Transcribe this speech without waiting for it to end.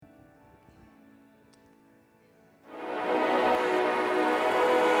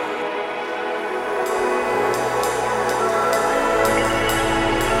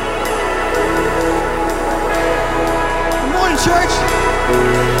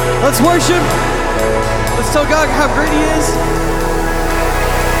Let's worship. Let's tell God how great He is.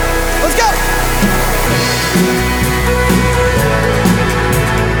 Let's go.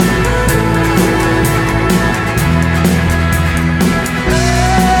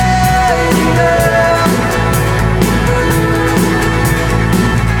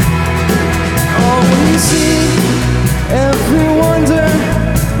 Every wonder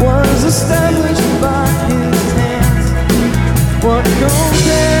was established by His hands. What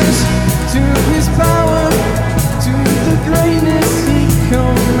compares to His power, to the greatness He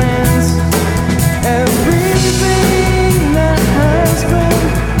commands? Everything that has been,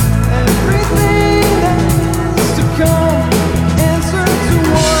 everything that is to come, answer to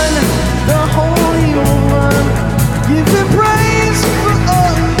one, the Holy One. Give Him praise for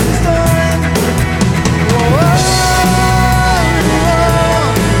all He's done.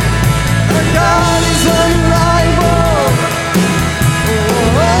 God is unrivaled.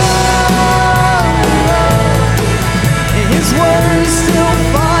 His word is still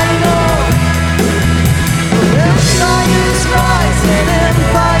final. Empires rise and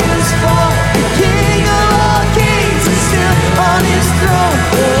empires fall. The King of all kings is still on His throne.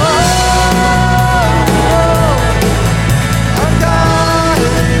 Our God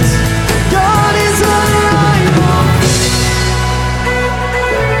is unrivaled.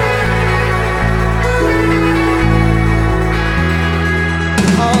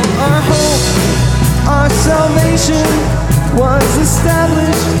 Our hope, our salvation was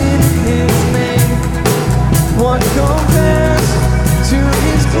established in His name. What compares to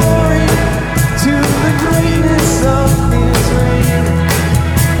His glory, to the greatness of His reign?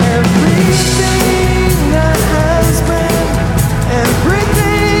 Everything that has been,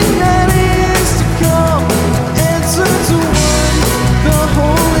 everything that is to come, answer to one, the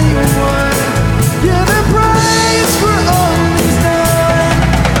Holy One. Give Him praise for all He's done.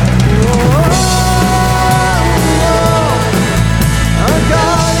 Our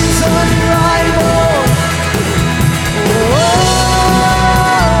God is unrivaled.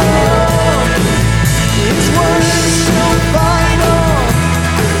 His word is still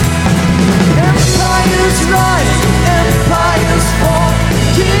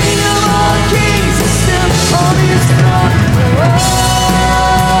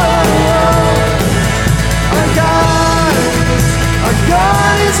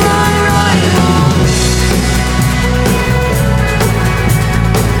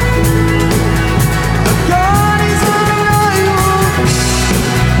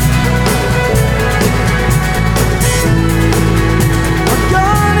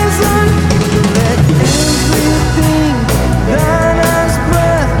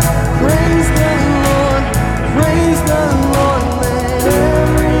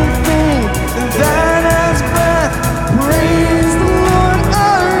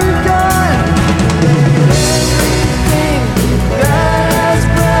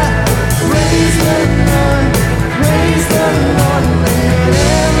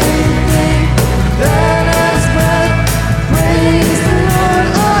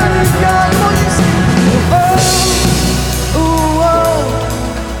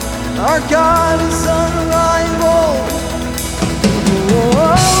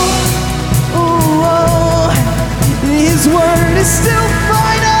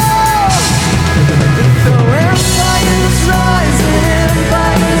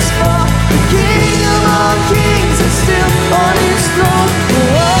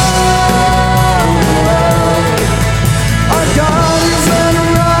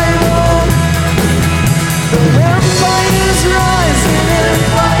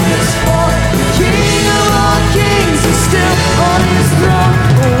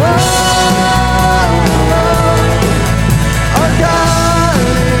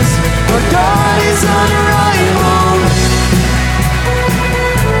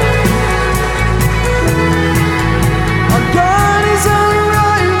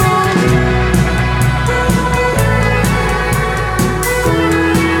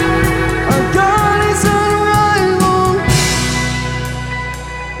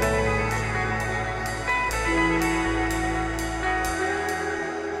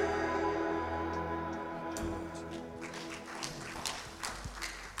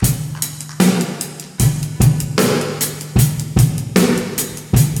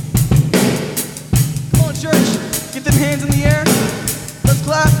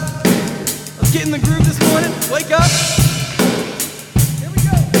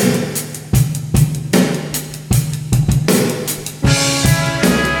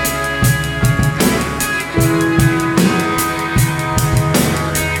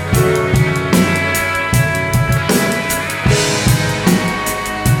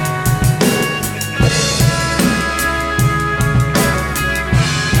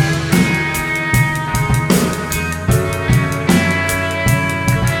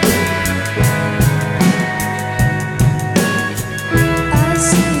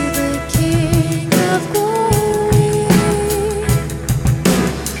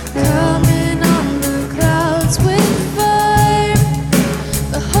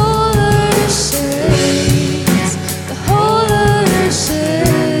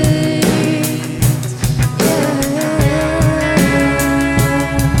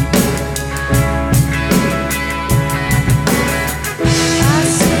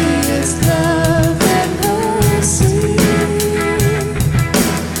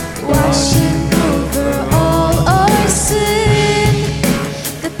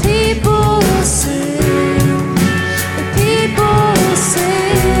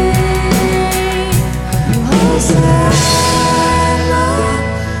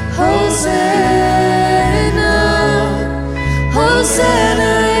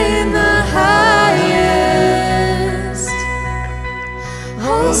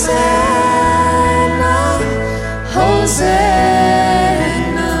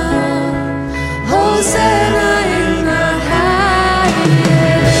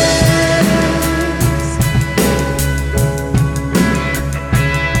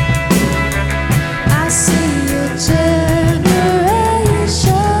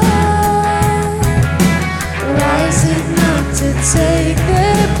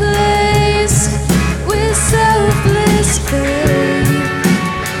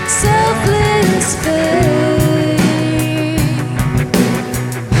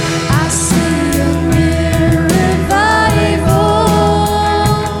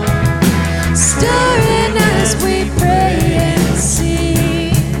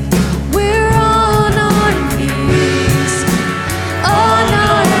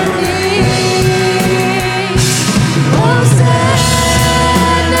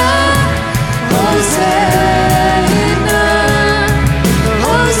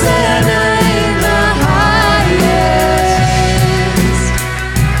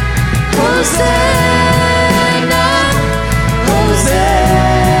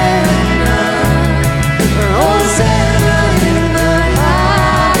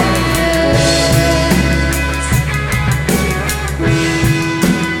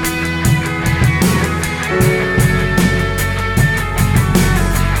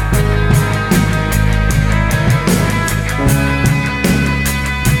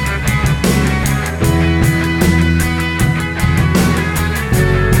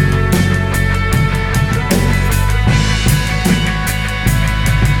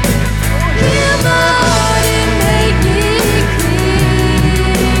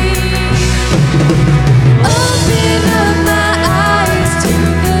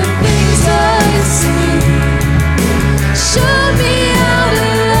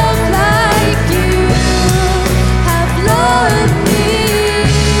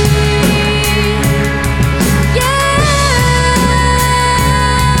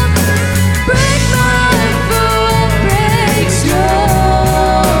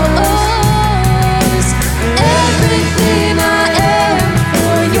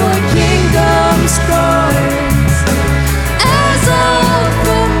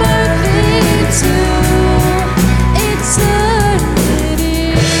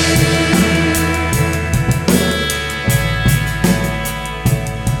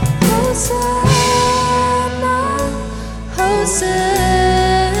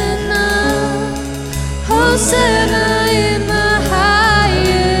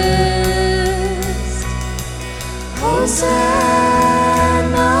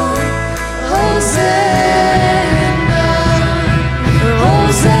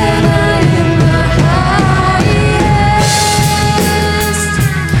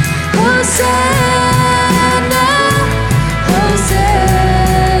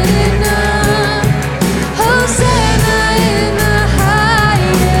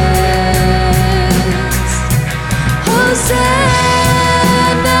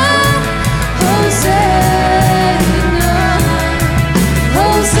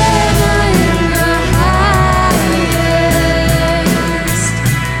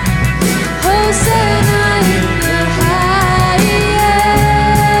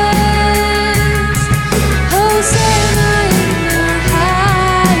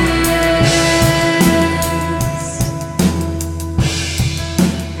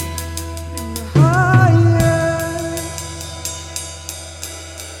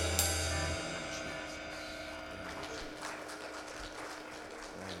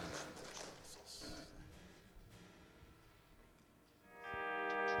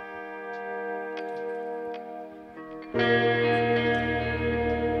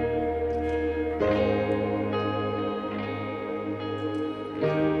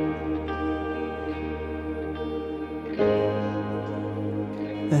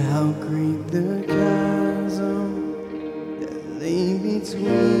How great the chasm that lay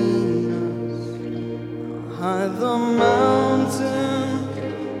between us. High the mountain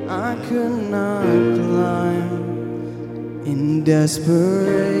I could not climb. In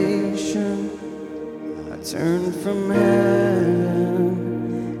desperation I turned from heaven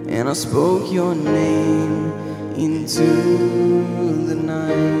and I spoke your name into the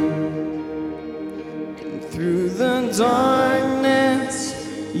night. And through the darkness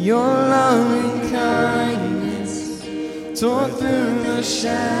your loving kindness tore through the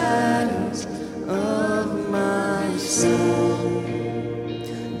shadows of my soul.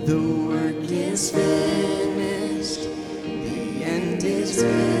 The work is finished, the end is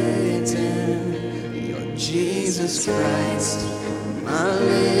written. You're Jesus Christ, my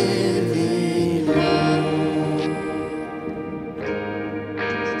living hope.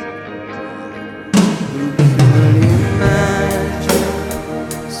 Who could imagine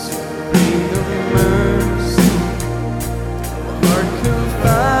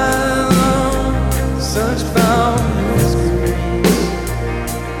such boundless grace?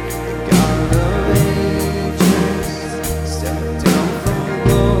 The God of ages stepped down from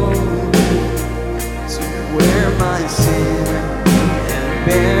glory to wear my sin and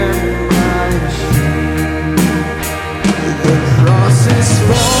bear my shame. The cross is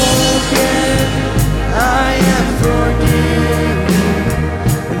spoken, I am forgiven.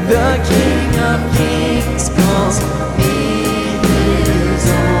 The King of Kings calls me his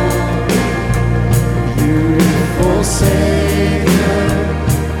own. Beautiful Savior,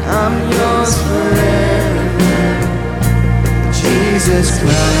 I'm yours forever. Jesus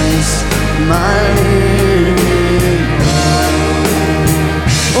Christ, my living hope.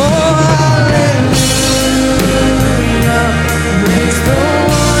 Oh, hallelujah, praise the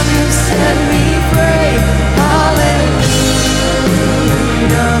one who set me free. Hallelujah,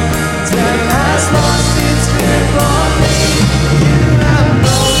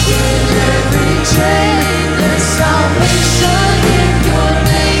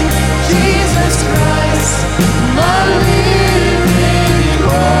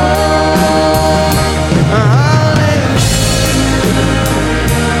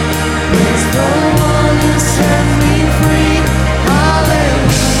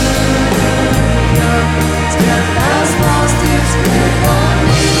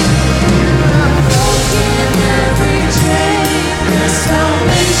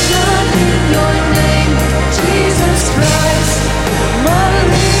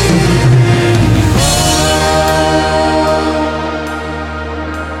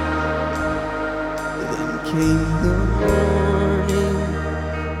 came the morning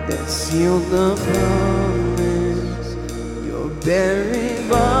that sealed the promise. Your buried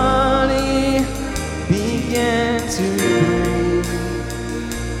body began to breathe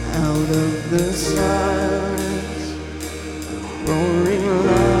out of the silence. A roaring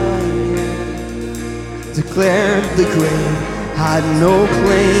lion declared the grave had no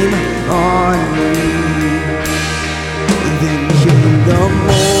claim on me. Then came the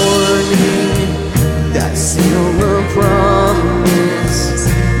morning that sealed the promise.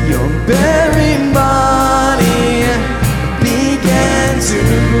 Your buried body began to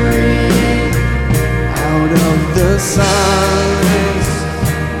breathe out of the silence.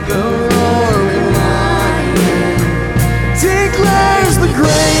 The roaring lion declares the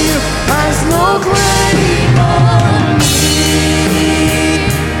grave has no claim on me.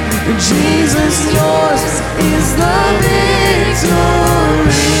 Jesus, yours is the victory.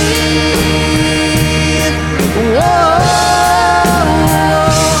 Whoa,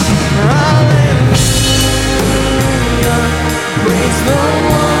 hallelujah. Praise the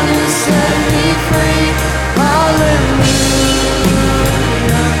one who set me free. Hallelujah.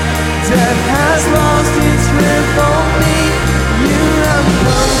 Death has lost its grip on me. You have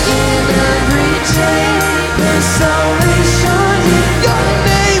broken every chain. There's salvation in your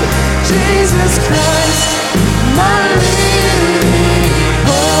name, Jesus Christ, my living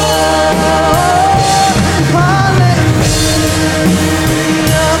hope. Hallelujah.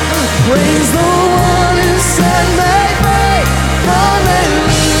 Praise the one who set me free. Hallelujah.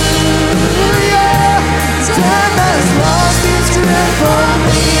 Death has lost its grip on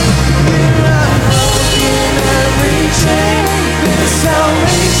me. You have broken every chain. There's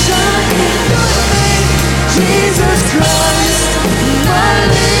salvation in your name, Jesus Christ, my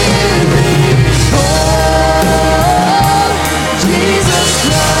living hope. Jesus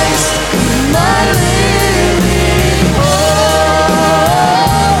Christ, my living hope.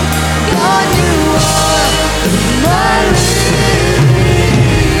 God, you are my living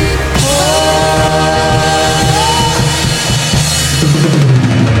hope.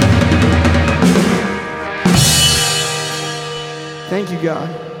 Thank you, God.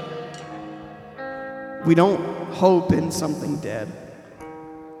 We don't hope in something dead,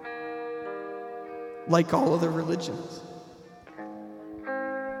 like all other religions.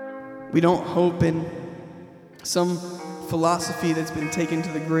 We don't hope in some philosophy that's been taken to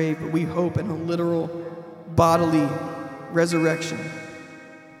the grave, but we hope in a literal bodily resurrection.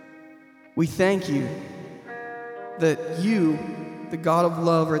 We thank you that you, the God of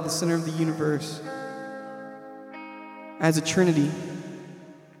love, are at the center of the universe as a Trinity,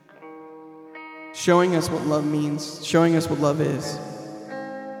 showing us what love means, showing us what love is.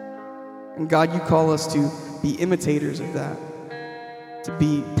 And God, you call us to be imitators of that, to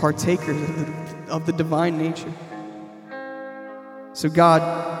be partakers of the divine nature. So God,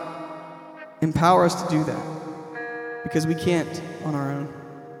 empower us to do that, because we can't on our own.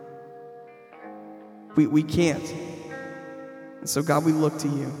 We can't. And so God, we look to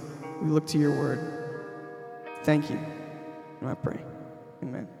you. We look to your word. Thank you. And I pray.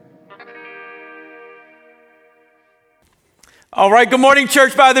 Amen. All right, good morning,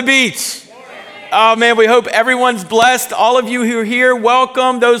 Church by the Beach. Oh man, we hope everyone's blessed. All of you who are here,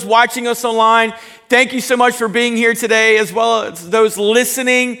 welcome. Those watching us online, thank you so much for being here today, as well as those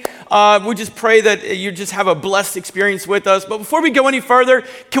listening. We just pray that you just have a blessed experience with us. But before we go any further,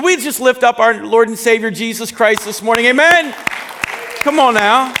 can we just lift up our Lord and Savior, Jesus Christ, this morning? Amen? Come on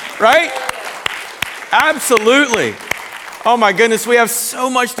now, right? Absolutely. Oh my goodness, we have so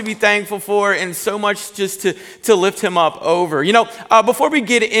much to be thankful for and so much just to lift him up over. You know, before we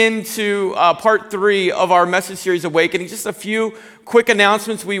get into part 3 of our message series, Awakening, just a few quick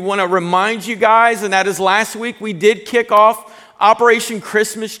announcements we want to remind you guys, and that is last week we did kick off Operation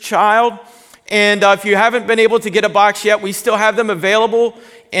Christmas Child. And if you haven't been able to get a box yet, we still have them available.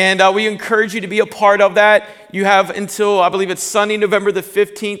 And we encourage you to be a part of that. You have until, I believe it's Sunday, November the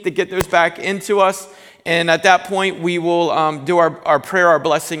 15th to get those back into us. And at that point, we will do our prayer, our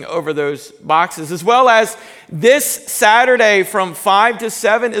blessing over those boxes. As well as this Saturday from 5 to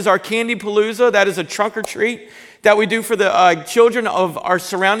 7 is our Candy Palooza. That is a trunk or treat that we do for the children of our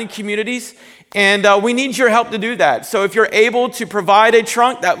surrounding communities. And we need your help to do that. So if you're able to provide a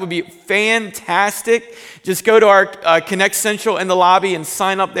trunk, that would be fantastic. Just go to our Connect Central in the lobby and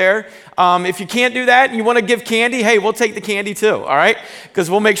sign up there. If you can't do that and you want to give candy, hey, we'll take the candy too, all right? Because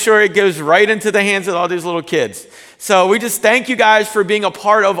we'll make sure it goes right into the hands of all these little kids. So we just thank you guys for being a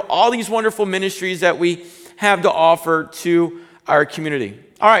part of all these wonderful ministries that we have to offer to our community.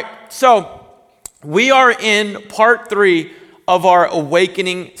 All right, so we are in part 3 of our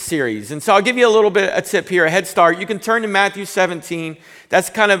Awakening series. And so I'll give you a little bit a tip here, a head start. You can turn to Matthew 17. That's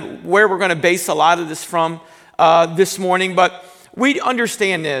kind of where we're going to base a lot of this from this morning. But we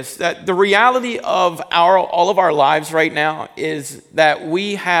understand this, that the reality of all of our lives right now is that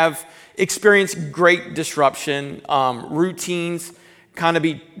we have experienced great disruption, routines kind of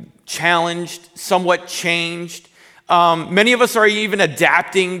be challenged, somewhat changed. Many of us are even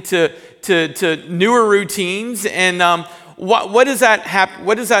adapting to newer routines. And what has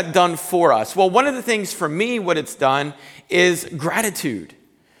that done for us? Well, one of the things for me, what it's done is gratitude.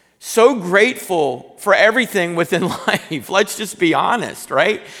 So grateful for everything within life. Let's just be honest,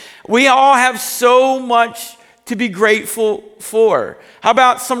 right? We all have so much to be grateful for. How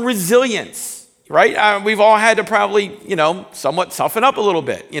about some resilience, right? We've all had to probably, somewhat toughen up a little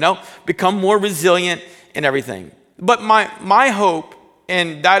bit, become more resilient in everything. But my hope,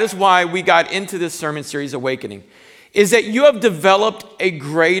 and that is why we got into this sermon series, Awakening, is that you have developed a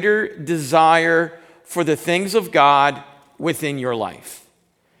greater desire for the things of God within your life.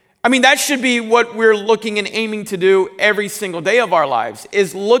 I mean, that should be what we're looking and aiming to do every single day of our lives,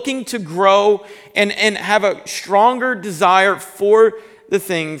 is looking to grow and have a stronger desire for the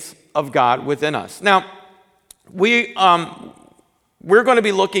things of God within us. Now, we're going to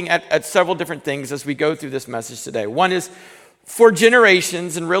be looking at several different things as we go through this message today. One is, for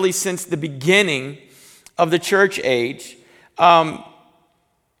generations, and really since the beginning of the church age,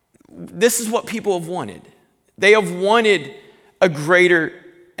 this is what people have wanted. They have wanted a greater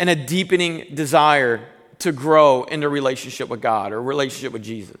and a deepening desire to grow in their relationship with God or relationship with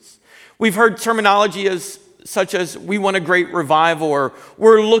Jesus. We've heard terminology such as we want a great revival, or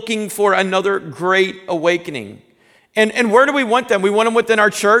we're looking for another great awakening. And where do we want them? We want them within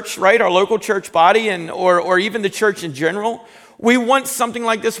our church, right? Our local church body, or even the church in general. We want something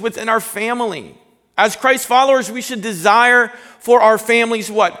like this within our family. As Christ followers, we should desire for our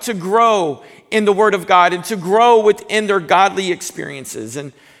families what? To grow in the Word of God and to grow within their godly experiences.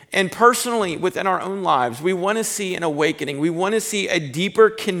 And personally, within our own lives, we want to see an awakening. We want to see a deeper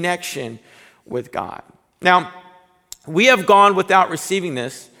connection with God. Now, we have gone without receiving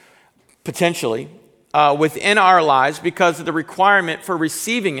this, potentially, within our lives because of the requirement for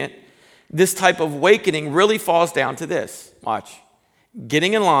receiving it. This type of awakening really falls down to this. Watch.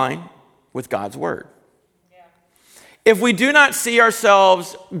 Getting in line with God's Word. If we do not see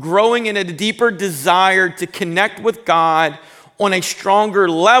ourselves growing in a deeper desire to connect with God on a stronger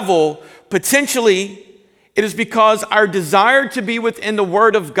level, potentially it is because our desire to be within the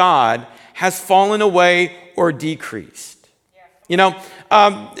Word of God has fallen away or decreased.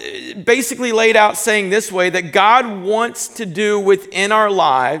 Basically laid out saying this way, that God wants to do within our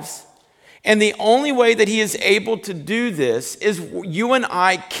lives, and the only way that He is able to do this is you and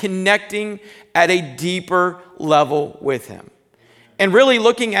I connecting at a deeper level with Him. And really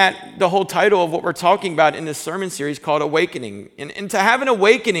looking at the whole title of what we're talking about in this sermon series called Awakening. And to have an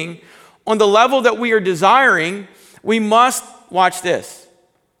awakening on the level that we are desiring, we must, watch this,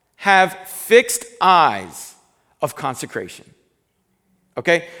 have fixed eyes of consecration.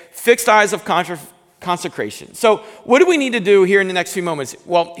 Okay? Fixed eyes of consecration. So what do we need to do here in the next few moments?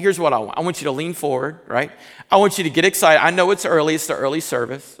 Well, here's what I want. I want you to lean forward, right? I want you to get excited. I know it's early. It's the early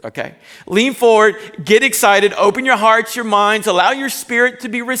service, okay? Lean forward, get excited, open your hearts, your minds, allow your spirit to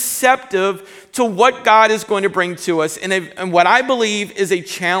be receptive to what God is going to bring to us in what I believe is a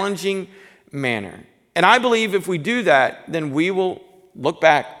challenging manner. And I believe if we do that, then we will look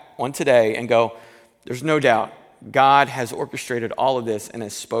back on today and go, there's no doubt God has orchestrated all of this and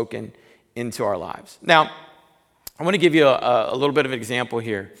has spoken into our lives. Now, I want to give you a little bit of an example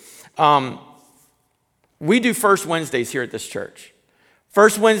here. We do First Wednesdays here at this church.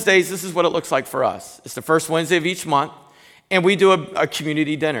 First Wednesdays, this is what it looks like for us. It's the first Wednesday of each month, and we do a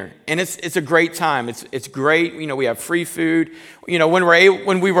community dinner. And it's a great time. It's great. We have free food.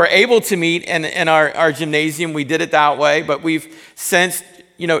 When we were able to meet in our gymnasium, we did it that way, but we've since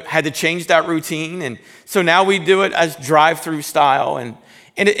had to change that routine. And so now we do it as drive-through style, and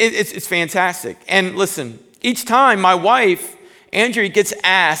it's fantastic. And listen, each time my wife, Andrea, gets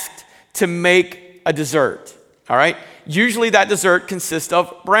asked to make a dessert, all right? Usually that dessert consists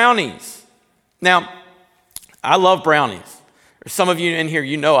of brownies. Now, I love brownies. Some of you in here,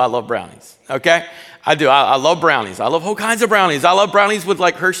 I love brownies, okay? I do. I love brownies. I love all kinds of brownies. I love brownies with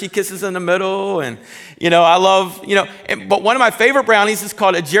like Hershey Kisses in the middle. And, I love, but one of my favorite brownies is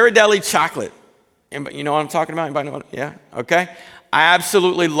called a Ghirardelli chocolate. And you know what I'm talking about? Anybody know? Yeah, okay. I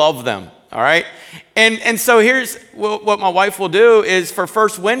absolutely love them, all right? And so here's what my wife will do is for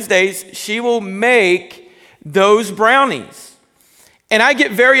First Wednesdays, she will make those brownies. And I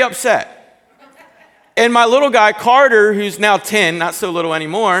get very upset And my little guy, Carter, who's now 10, not so little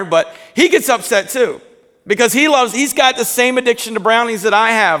anymore, but he gets upset too because he's got the same addiction to brownies that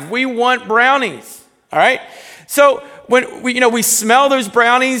I have. We want brownies, all right? So when we smell those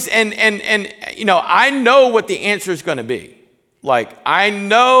brownies and I know what the answer is going to be. Like, I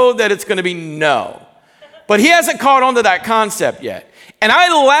know that it's going to be no. But he hasn't caught on to that concept yet. And I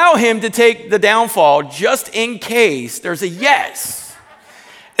allow him to take the downfall just in case there's a yes.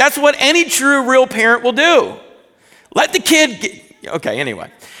 That's what any true, real parent will do. Let the kid okay,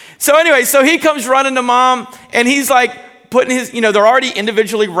 anyway. So he comes running to mom, and he's like putting his, they're already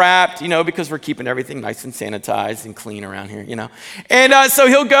individually wrapped, because we're keeping everything nice and sanitized and clean around here, And so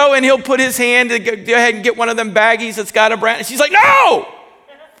he'll go and he'll put his hand to go ahead and get one of them baggies that's got a brand. And she's like, no!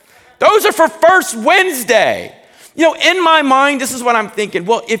 Those are for First Wednesday. In my mind, this is what I'm thinking.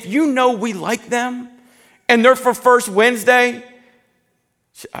 Well, if we like them, and they're for First Wednesday,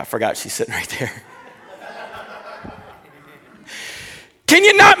 I forgot she's sitting right there. Can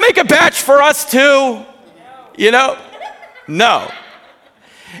you not make a batch for us too? No.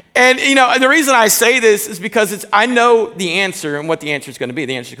 And the reason I say this is because I know the answer and what the answer is going to be.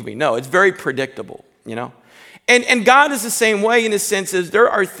 The answer is going to be no. It's very predictable, And God is the same way in the sense as there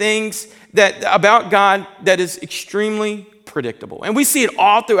are things about God that is extremely predictable. And we see it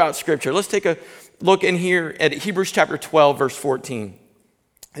all throughout Scripture. Let's take a look in here at Hebrews chapter 12, verse 14.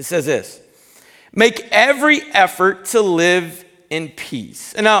 It says this, make every effort to live in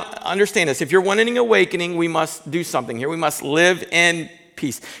peace. And now, understand this. If you're wanting an awakening, we must do something here. We must live in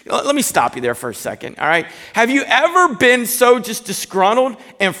peace. Let me stop you there for a second, all right? Have you ever been so just disgruntled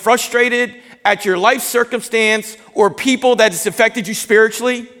and frustrated at your life circumstance or people that has affected you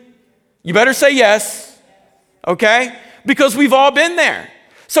spiritually? You better say yes, okay? Because we've all been there.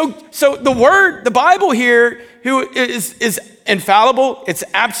 So the Bible here, who is infallible, it's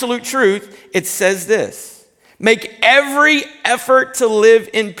absolute truth, it says this. Make every effort to live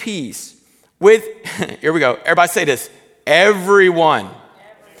in peace with, here we go, everybody say this, everyone,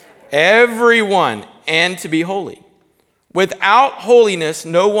 and to be holy. Without holiness,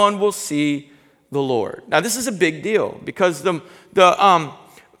 no one will see the Lord. Now, this is a big deal because the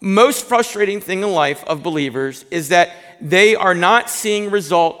most frustrating thing in life of believers is that they are not seeing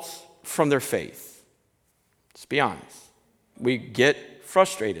results from their faith. Let's be honest. We get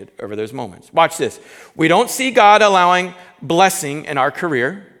frustrated over those moments. Watch this. We don't see God allowing blessing in our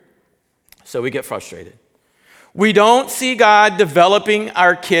career, so we get frustrated. We don't see God developing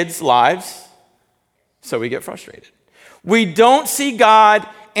our kids' lives, so we get frustrated. We don't see God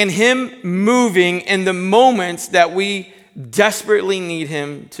and Him moving in the moments that we desperately need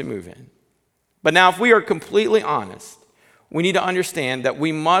Him to move in. But now, if we are completely honest, we need to understand that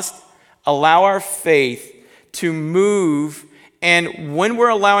we must allow our faith to move. And when we're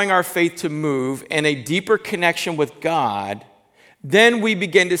allowing our faith to move in a deeper connection with God, then we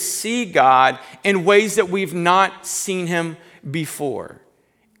begin to see God in ways that we've not seen Him before.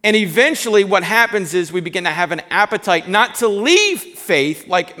 And eventually what happens is we begin to have an appetite not to leave faith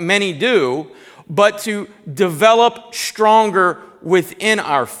like many do, but to develop stronger within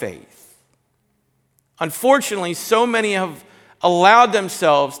our faith. Unfortunately, so many have allowed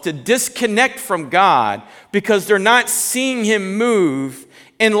themselves to disconnect from God because they're not seeing Him move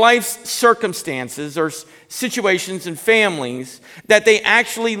in life's circumstances or situations and families that they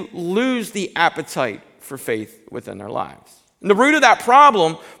actually lose the appetite for faith within their lives. And the root of that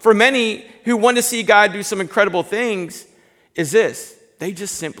problem for many who want to see God do some incredible things is this: they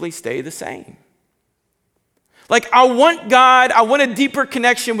just simply stay the same. Like, I want God, I want a deeper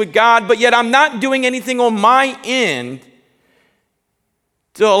connection with God, but yet I'm not doing anything on my end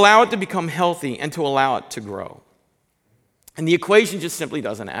to allow it to become healthy and to allow it to grow. And the equation just simply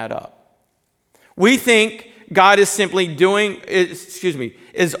doesn't add up. We think God is simply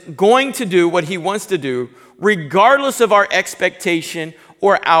is going to do what He wants to do regardless of our expectation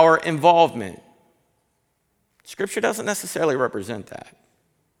or our involvement. Scripture doesn't necessarily represent that.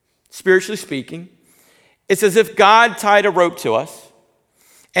 Spiritually speaking, it's as if God tied a rope to us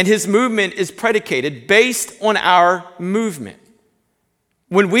and His movement is predicated based on our movement.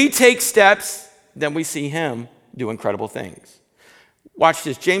 When we take steps, then we see Him do incredible things. Watch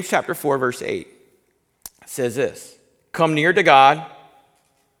this. James chapter 4, verse 8 says this: come near to God,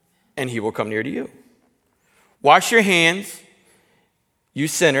 and He will come near to you. Wash your hands, you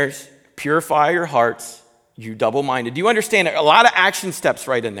sinners. Purify your hearts, you double-minded. Do you understand? A lot of action steps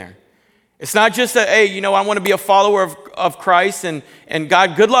right in there. It's not just that, hey, I want to be a follower of Christ, and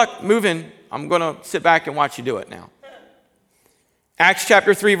God, good luck moving. I'm going to sit back and watch you do it now. Acts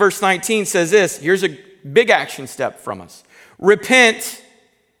chapter 3, verse 19 says this. Here's a big action step from us. Repent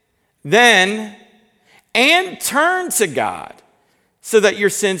then and turn to God so that your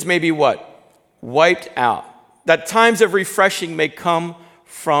sins may be what? Wiped out. That times of refreshing may come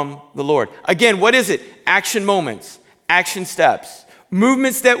from the Lord. Again, what is it? Action moments, action steps,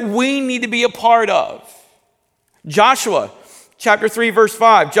 movements that we need to be a part of. Joshua, chapter 3, verse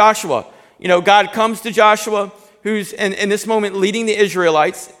 5. Joshua, God comes to Joshua, who's in this moment leading the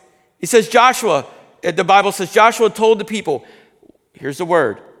Israelites. He says, Joshua, the Bible says, Joshua told the people, here's the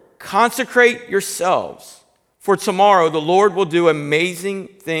word, consecrate yourselves, for tomorrow the Lord will do amazing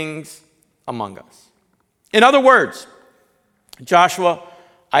things among us. In other words, Joshua,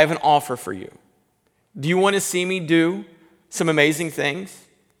 I have an offer for you. Do you want to see me do some amazing things?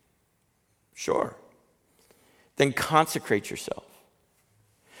 Sure. Then consecrate yourself.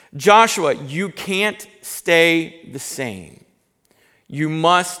 Joshua, you can't stay the same. You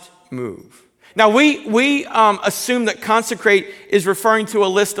must move. Now, we assume that consecrate is referring to a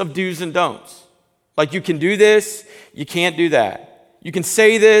list of do's and don'ts. Like you can do this, you can't do that. You can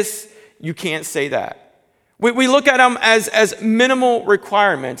say this, you can't say that. We look at them as minimal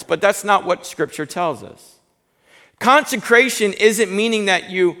requirements, but that's not what Scripture tells us. Consecration isn't meaning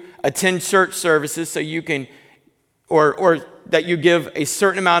that you attend church services so you can, or that you give a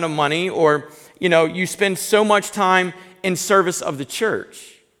certain amount of money, or you spend so much time in service of the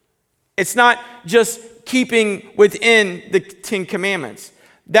church. It's not just keeping within the 10 Commandments.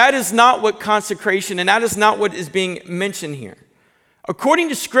 That is not what consecration, and that is not what is being mentioned here. According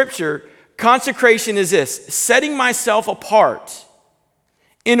to Scripture, consecration is this: setting myself apart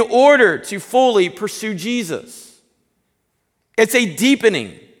in order to fully pursue Jesus. It's a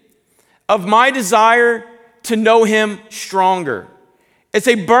deepening of my desire to know him stronger. It's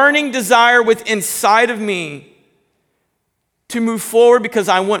a burning desire within inside of me to move forward because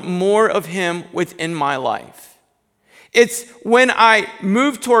I want more of him within my life. It's when I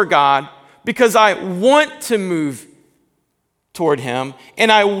move toward God because I want to move toward him and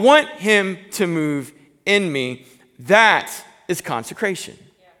I want him to move in me. That is consecration.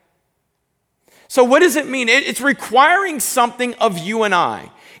 So what does it mean? It's requiring something of you and I.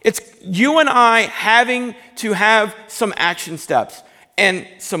 It's you and I having to have some action steps and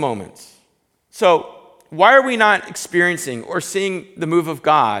some moments. So why are we not experiencing or seeing the move of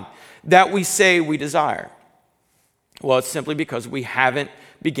God that we say we desire? Well, it's simply because we haven't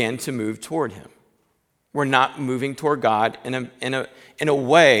begun to move toward him. We're not moving toward God in a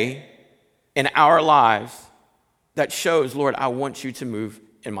way in our lives that shows, Lord, I want you to move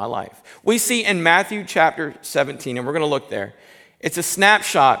in my life. We see in Matthew chapter 17, and we're going to look there, it's a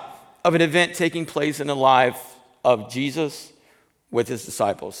snapshot of an event taking place in the life of Jesus with his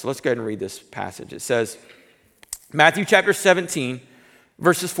disciples. So let's go ahead and read this passage. It says, Matthew chapter 17,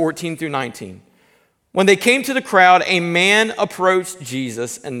 verses 14 through 19. When they came to the crowd, a man approached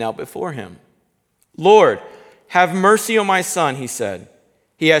Jesus and knelt before him. Lord, have mercy on my son, he said.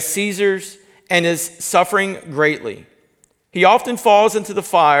 He has seizures and is suffering greatly. He often falls into the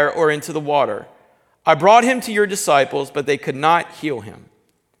fire or into the water. I brought him to your disciples, but they could not heal him.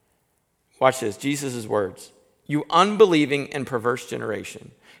 Watch this, Jesus' words. You unbelieving and perverse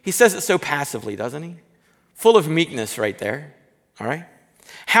generation. He says it so passively, doesn't he? Full of meekness right there, all right?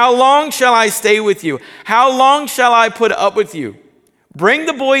 How long shall I stay with you? How long shall I put up with you? Bring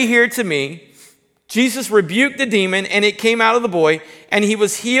the boy here to me. Jesus rebuked the demon, and it came out of the boy, and he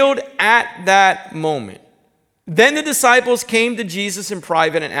was healed at that moment. Then the disciples came to Jesus in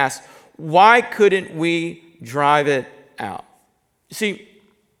private and asked, why couldn't we drive it out? You see,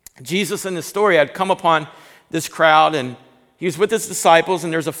 Jesus in the story had come upon this crowd, and he was with his disciples,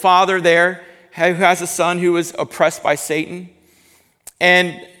 and there's a father there who has a son who was oppressed by Satan.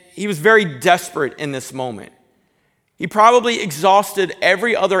 And he was very desperate in this moment. He probably exhausted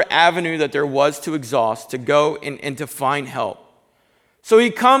every other avenue that there was to exhaust, to go and to find help. So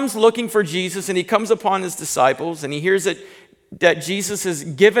he comes looking for Jesus, and he comes upon his disciples, and he hears that Jesus has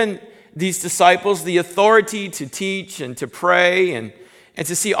given these disciples the authority to teach and to pray and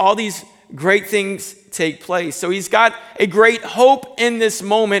to see all these great things take place. So he's got a great hope in this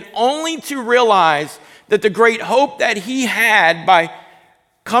moment, only to realize that the great hope that he had by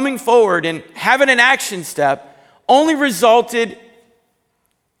coming forward and having an action step only resulted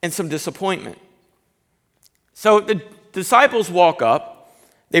in some disappointment. So the disciples walk up,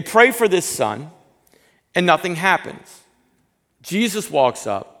 they pray for this son, and nothing happens. Jesus walks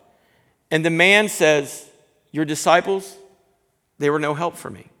up, and the man says, your disciples, they were no help for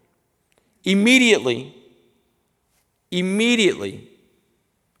me. Immediately,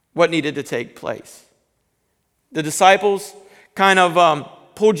 what needed to take place? The disciples kind of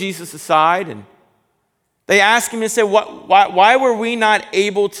pulled Jesus aside, and They ask him and say, why were we not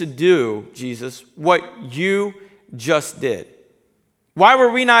able to do, Jesus, what you just did? Why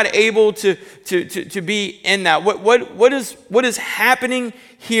were we not able to be in that? What is happening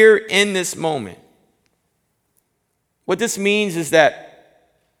here in this moment? What this means is that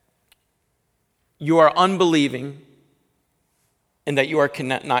you are unbelieving and that you are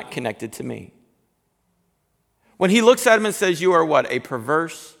not connected to me. When he looks at him and says, you are what? A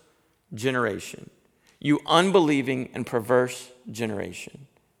perverse generation. You unbelieving and perverse generation.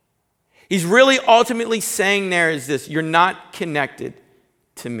 He's really ultimately saying there is this: you're not connected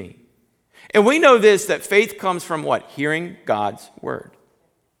to me. And we know this, that faith comes from what? Hearing God's word.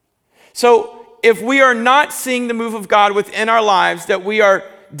 So if we are not seeing the move of God within our lives that we are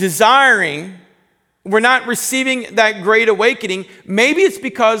desiring, we're not receiving that great awakening, maybe it's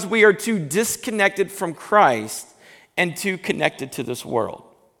because we are too disconnected from Christ and too connected to this world.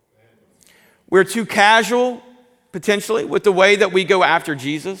 We're too casual, potentially, with the way that we go after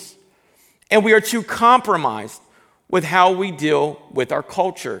Jesus. And we are too compromised with how we deal with our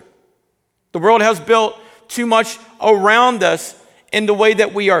culture. The world has built too much around us in the way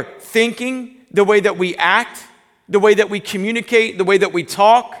that we are thinking, the way that we act, the way that we communicate, the way that we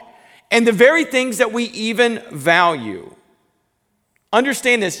talk, and the very things that we even value.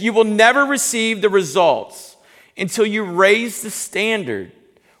 Understand this: you will never receive the results until you raise the standard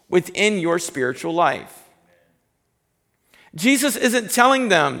within your spiritual life. Jesus isn't telling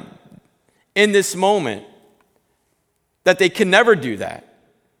them in this moment that they can never do that.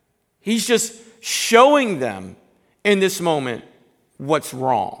 He's just showing them in this moment what's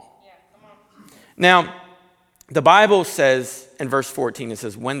wrong. Now, the Bible says in verse 14, it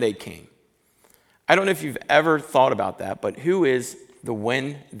says, when they came. I don't know if you've ever thought about that, but who is the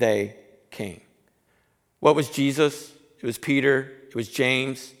when they came? What was Jesus? It was Peter, it was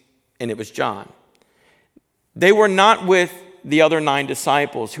James, and it was John. They were not with the other 9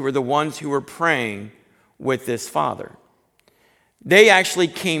 disciples who were the ones who were praying with this Father. They actually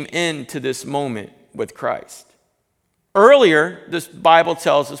came into this moment with Christ. Earlier, this Bible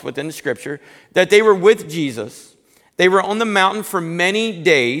tells us within the scripture that they were with Jesus. They were on the mountain for many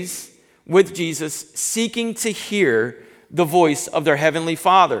days with Jesus, seeking to hear the voice of their heavenly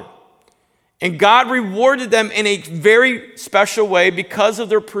Father. And God rewarded them in a very special way because of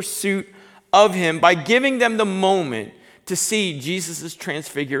their pursuit of him by giving them the moment to see Jesus'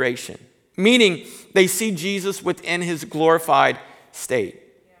 transfiguration. Meaning, they see Jesus within his glorified state.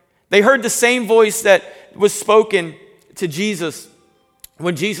 They heard the same voice that was spoken to Jesus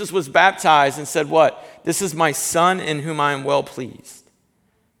when Jesus was baptized and said, what? This is my Son in whom I am well pleased.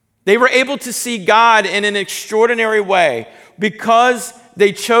 They were able to see God in an extraordinary way because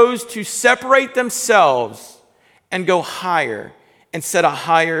they chose to separate themselves and go higher and set a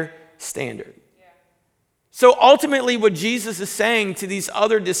higher standard. So ultimately what Jesus is saying to these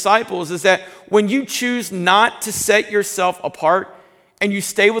other disciples is that when you choose not to set yourself apart and you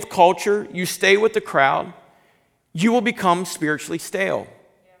stay with culture, you stay with the crowd, you will become spiritually stale.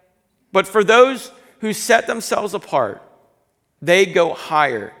 But for those who set themselves apart, they go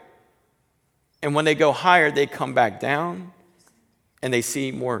higher. And when they go higher, they come back down and they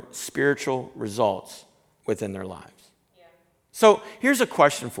see more spiritual results within their lives. Yeah. So here's a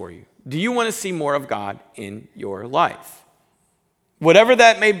question for you. Do you want to see more of God in your life? Whatever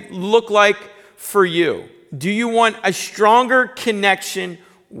that may look like for you, do you want a stronger connection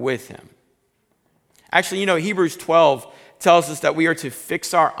with him? Actually, Hebrews 12 tells us that we are to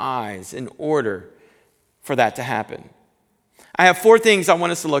fix our eyes in order for that to happen. I have 4 things I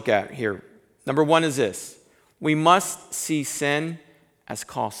want us to look at here. Number 1 is this: we must see sin as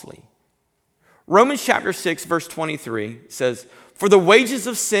costly. Romans chapter 6, verse 23 says, for the wages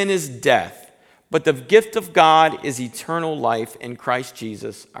of sin is death, but the gift of God is eternal life in Christ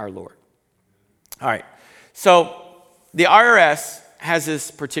Jesus our Lord. All right, so the IRS has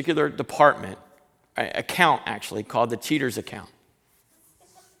this particular department, account actually, called the cheater's account.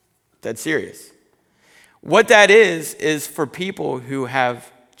 Dead serious. What that is for people who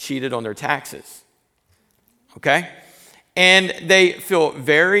have cheated on their taxes. Okay? And they feel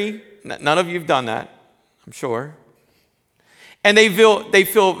none of you have done that, I'm sure. And they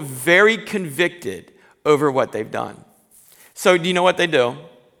feel very convicted over what they've done. So do you know what they do?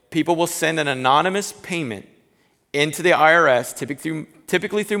 People will send an anonymous payment into the IRS,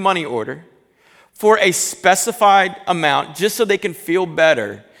 typically through money order, for a specified amount just so they can feel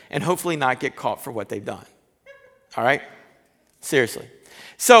better and hopefully not get caught for what they've done. All right? Seriously.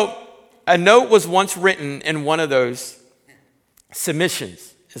 So a note was once written in one of those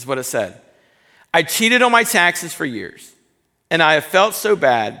submissions, is what it said. I cheated on my taxes for years, and I have felt so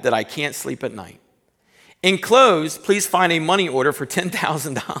bad that I can't sleep at night. Enclosed, please find a money order for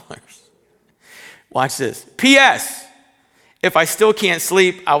 $10,000. Watch this. P.S. If I still can't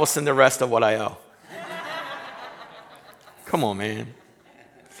sleep, I will send the rest of what I owe. Come on, man.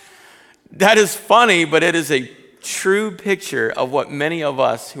 That is funny, but it is a true picture of what many of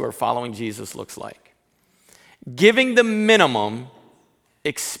us who are following Jesus looks like. Giving the minimum,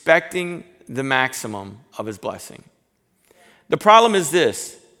 expecting the maximum of his blessing. The problem is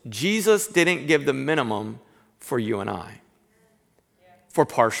this: Jesus didn't give the minimum for you and I, for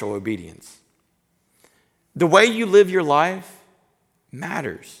partial obedience. The way you live your life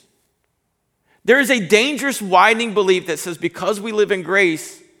matters. There is a dangerous widening belief that says because we live in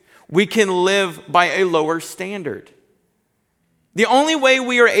grace, we can live by a lower standard. The only way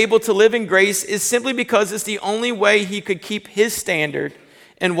we are able to live in grace is simply because it's the only way he could keep his standard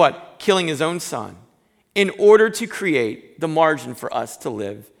in what? Killing his own son, in order to create the margin for us to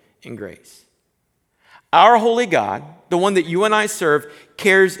live in grace. Our holy God, the one that you and I serve,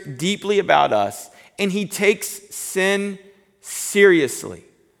 cares deeply about us, and he takes sin seriously.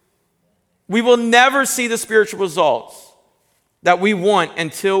 We will never see the spiritual results that we want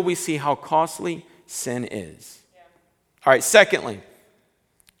until we see how costly sin is. All right, secondly,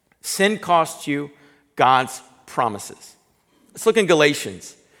 sin costs you God's promises. Let's look in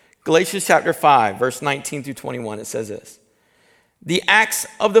Galatians. Galatians chapter 5, verse 19 through 21, it says this. The acts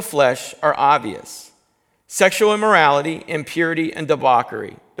of the flesh are obvious. Sexual immorality, impurity, and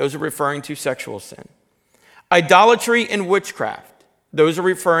debauchery. Those are referring to sexual sin. Idolatry and witchcraft. Those are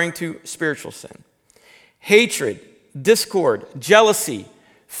referring to spiritual sin. Hatred, discord, jealousy,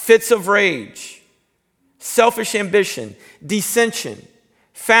 fits of rage, selfish ambition, dissension,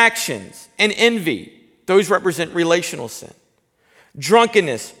 factions, and envy. Those represent relational sin.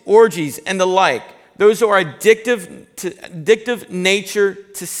 Drunkenness, orgies, and the like. Those are addictive nature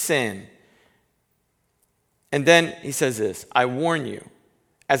to sin. And then he says this, I warn you,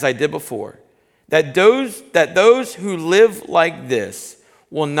 as I did before, that those who live like this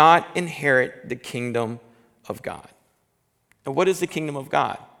will not inherit the kingdom of God. And what is the kingdom of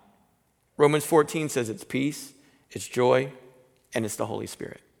God? Romans 14 says it's peace, it's joy, and it's the Holy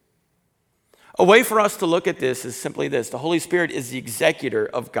Spirit. A way for us to look at this is simply this. The Holy Spirit is the executor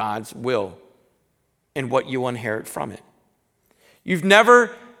of God's will and what you inherit from it. You've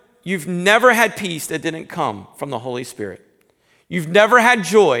never had peace that didn't come from the Holy Spirit. You've never had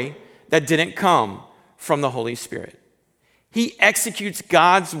joy that didn't come from the Holy Spirit. He executes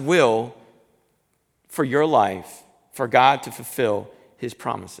God's will for your life, for God to fulfill his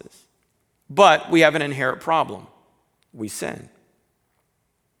promises. But we have an inherent problem. We sin.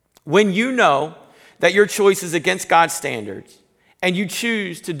 When you know that your choice is against God's standards and you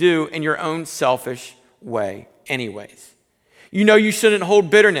choose to do in your own selfish way anyways. You know you shouldn't hold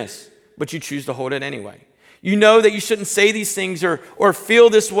bitterness, but you choose to hold it anyway. You know that you shouldn't say these things or feel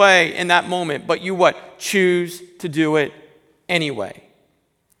this way in that moment, but you what? Choose to do it anyway.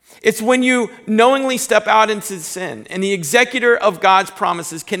 It's when you knowingly step out into sin and the executor of God's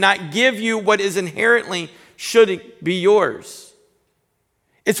promises cannot give you what is inherently should be yours.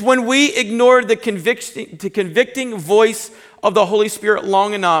 It's when we ignore the convicting voice of the Holy Spirit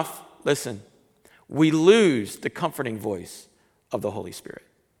long enough, listen, we lose the comforting voice of the Holy Spirit.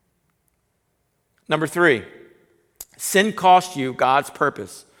 Number 3, sin cost you God's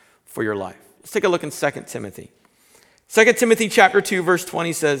purpose for your life. Let's take a look in 2 Timothy. 2 Timothy chapter 2, verse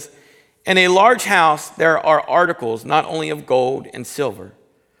 20 says, in a large house there are articles not only of gold and silver,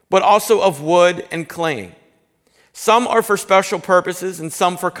 but also of wood and clay. Some are for special purposes and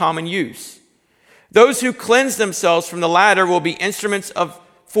some for common use. Those who cleanse themselves from the latter will be instruments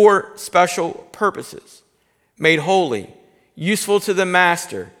for special purposes, made holy, useful to the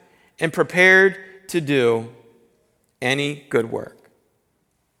master, and prepared to do any good work.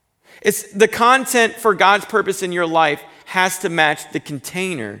 It's the content for God's purpose in your life has to match the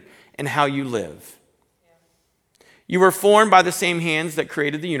container and how you live. You were formed by the same hands that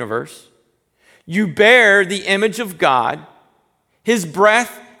created the universe. You bear the image of God. His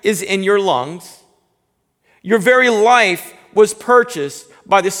breath is in your lungs. Your very life was purchased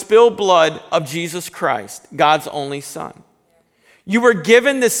by the spilled blood of Jesus Christ, God's only Son. You were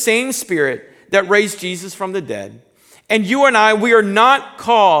given the same Spirit that raised Jesus from the dead. And you and I, we are not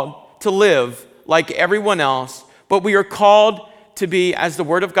called to live like everyone else, but we are called to be, as the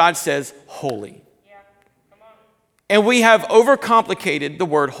Word of God says, holy. Yeah. Come on. And we have overcomplicated the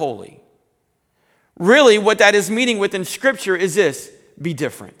word holy. Really, what that is meaning within Scripture is this: be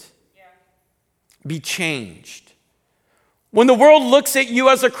different. Yeah. Be changed. When the world looks at you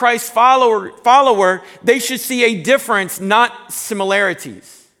as a Christ follower, they should see a difference, not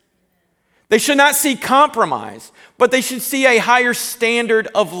similarities. They should not see compromise, but they should see a higher standard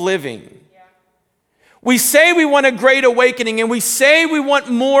of living. We say we want a great awakening, and we say we want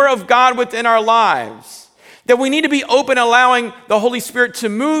more of God within our lives. That we need to be open, allowing the Holy Spirit to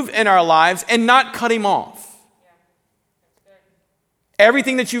move in our lives and not cut him off.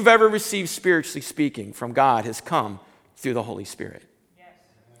 Everything that you've ever received spiritually speaking from God has come through the Holy Spirit.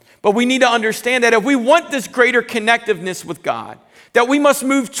 But we need to understand that if we want this greater connectiveness with God, that we must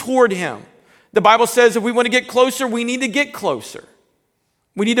move toward him. The Bible says if we want to get closer, we need to get closer.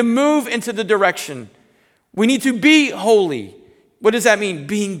 We need to move into the direction. We need to be holy. What does that mean?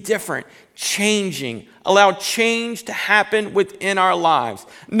 Being different, changing, allow change to happen within our lives,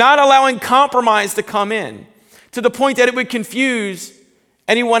 not allowing compromise to come in to the point that it would confuse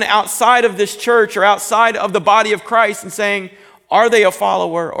anyone outside of this church or outside of the body of Christ and saying, are they a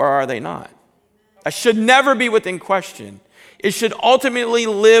follower or are they not? That should never be within question. It should ultimately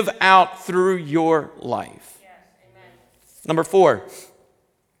live out through your life. Yes, amen. Number 4,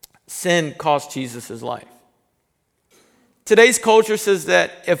 sin cost Jesus his life. Today's culture says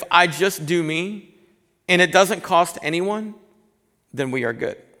that if I just do me and it doesn't cost anyone, then we are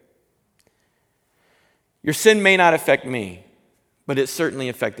good. Your sin may not affect me, but it certainly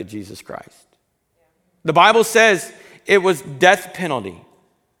affected Jesus Christ. The Bible says it was death penalty.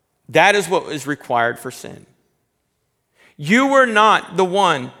 That is what was required for sin. You were not the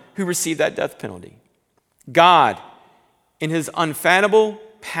one who received that death penalty. God, in his unfathomable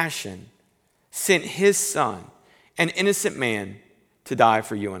passion, sent his son, an innocent man, to die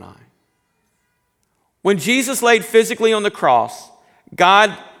for you and I. When Jesus laid physically on the cross,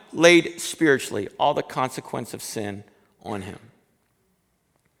 God laid spiritually all the consequence of sin on him.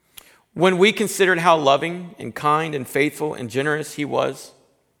 When we considered how loving and kind and faithful and generous he was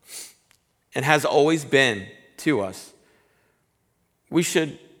and has always been to us, we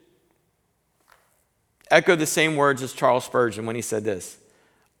should echo the same words as Charles Spurgeon when he said this: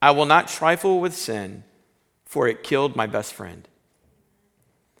 I will not trifle with sin, for it killed my best friend.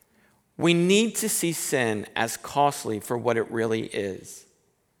 We need to see sin as costly for what it really is.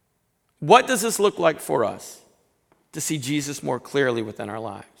 What does this look like for us to see Jesus more clearly within our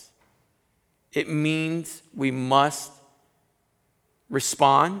lives? It means we must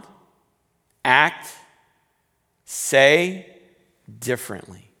respond, act, say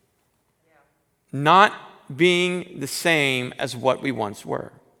differently. Not being the same as what we once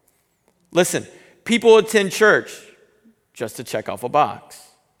were. Listen, people attend church just to check off a box.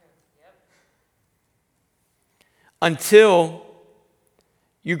 Until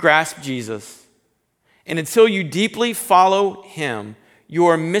you grasp Jesus and until you deeply follow him, you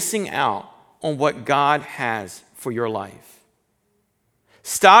are missing out on what God has for your life.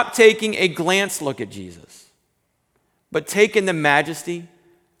 Stop taking a glance look at Jesus, but take in the majesty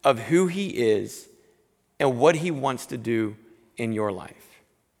of who he is and what he wants to do in your life.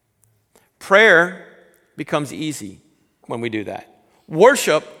 Prayer becomes easy when we do that.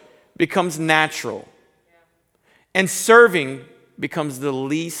 Worship becomes natural. And serving becomes the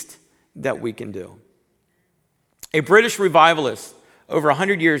least that we can do. A British revivalist over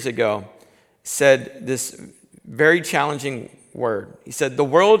 100 years ago said this very challenging word. He said, "The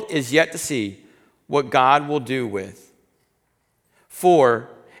world is yet to see what God will do with, for,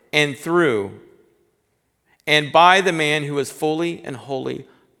 and through, and by the man who is fully and wholly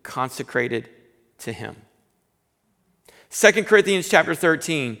consecrated to him." 2 Corinthians chapter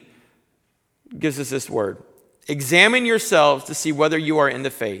 13 gives us this word: "Examine yourselves to see whether you are in the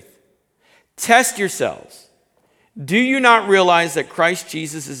faith. Test yourselves. Do you not realize that Christ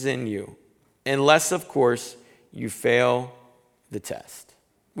Jesus is in you? Unless, of course, you fail the test."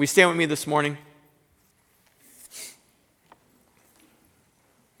 Will you stand with me this morning?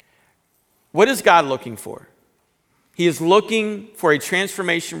 What is God looking for? He is looking for a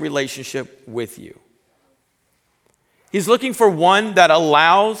transformation relationship with you. He's looking for one that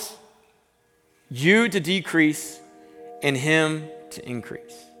allows you to decrease and him to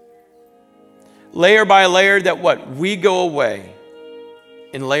increase. Layer by layer, that what? We go away.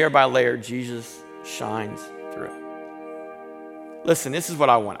 And layer by layer, Jesus shines through. Listen, this is what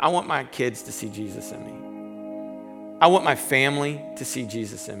I want. I want my kids to see Jesus in me. I want my family to see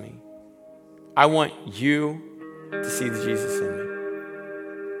Jesus in me. I want you to see Jesus in me.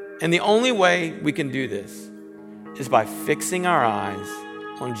 And the only way we can do this is by fixing our eyes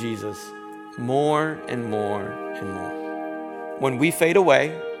on Jesus more and more and more. When we fade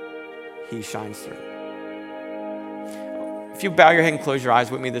away, he shines through. If you bow your head and close your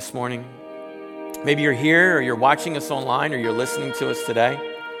eyes with me this morning, maybe you're here or you're watching us online or you're listening to us today,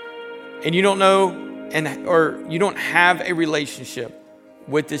 and you don't know or you don't have a relationship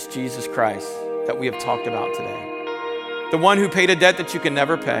with this Jesus Christ that we have talked about today. The one who paid a debt that you can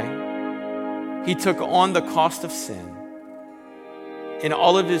never pay. He took on the cost of sin in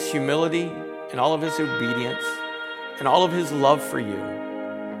all of his humility, in all of his obedience, and all of his love for you.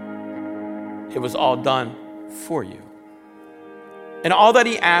 It was all done for you. And all that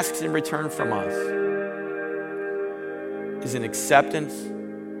he asks in return from us is an acceptance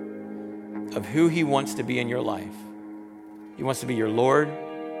of who he wants to be in your life. He wants to be your Lord.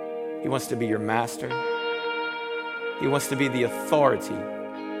 He wants to be your master. He wants to be the authority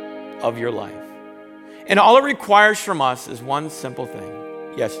of your life. And all it requires from us is one simple thing.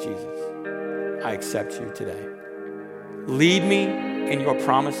 Yes, Jesus, I accept you today. Lead me in your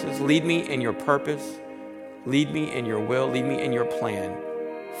promises. Lead me in your purpose. Lead me in your will. Lead me in your plan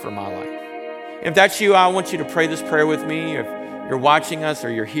for my life. If that's you, I want you to pray this prayer with me. If you're watching us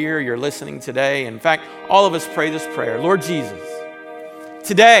or you're here, you're listening today. In fact, all of us pray this prayer. Lord Jesus,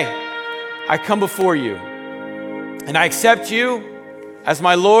 today I come before you and I accept you as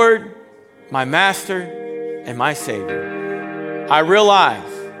my Lord, my Master, and my Savior. I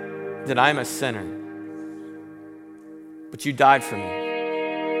realize that I'm a sinner, but you died for me.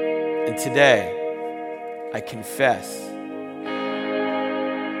 And today, I confess.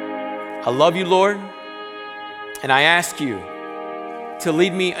 I love you, Lord, and I ask you to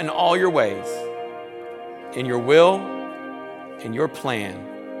lead me in all your ways, in your will, in your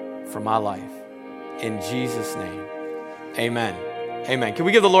plan for my life. In Jesus' name, amen. Amen. Can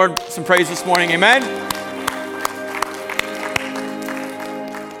we give the Lord some praise this morning? Amen.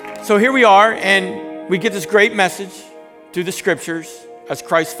 So here we are, and we get this great message through the scriptures as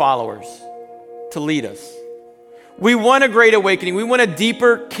Christ followers to lead us. We want a great awakening. We want a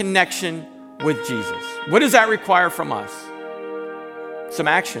deeper connection with Jesus. What does that require from us? Some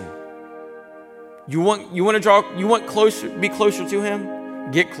action. You want closer, be closer to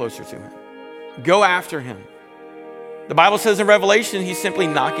him? Get closer to him. Go after him. The Bible says in Revelation, he's simply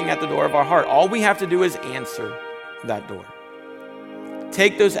knocking at the door of our heart. All we have to do is answer that door.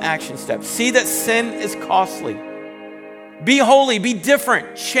 Take those action steps. See that sin is costly. Be holy, be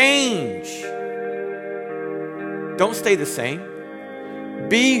different, change. Don't stay the same.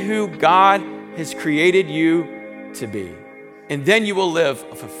 Be who God has created you to be. And then you will live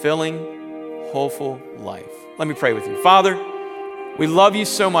a fulfilling, hopeful life. Let me pray with you. Father, we love you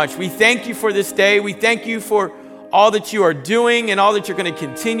so much. We thank you for this day. We thank you for all that you are doing and all that you're going to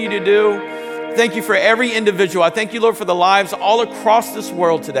continue to do. Thank you for every individual. I thank you, Lord, for the lives all across this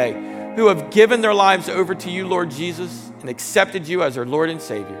world today who have given their lives over to you, Lord Jesus, and accepted you as their Lord and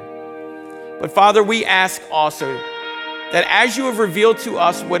Savior. But Father, we ask also that as you have revealed to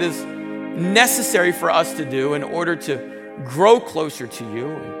us what is necessary for us to do in order to grow closer to you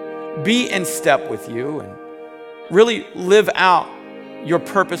and be in step with you and really live out your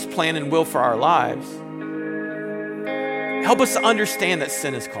purpose, plan, and will for our lives, help us to understand that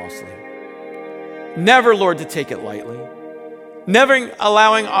sin is costly. Never, Lord, to take it lightly. Never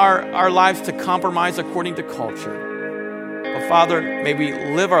allowing our lives to compromise according to culture. But Father, may we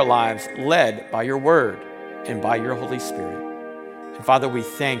live our lives led by your word and by your Holy Spirit. And Father, we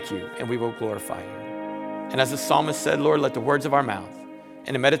thank you and we will glorify you. And as the psalmist said, Lord, let the words of our mouth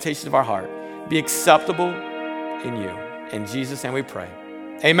and the meditations of our heart be acceptable in you. In Jesus' name we pray.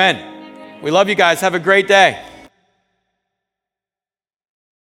 Amen. We love you guys. Have a great day.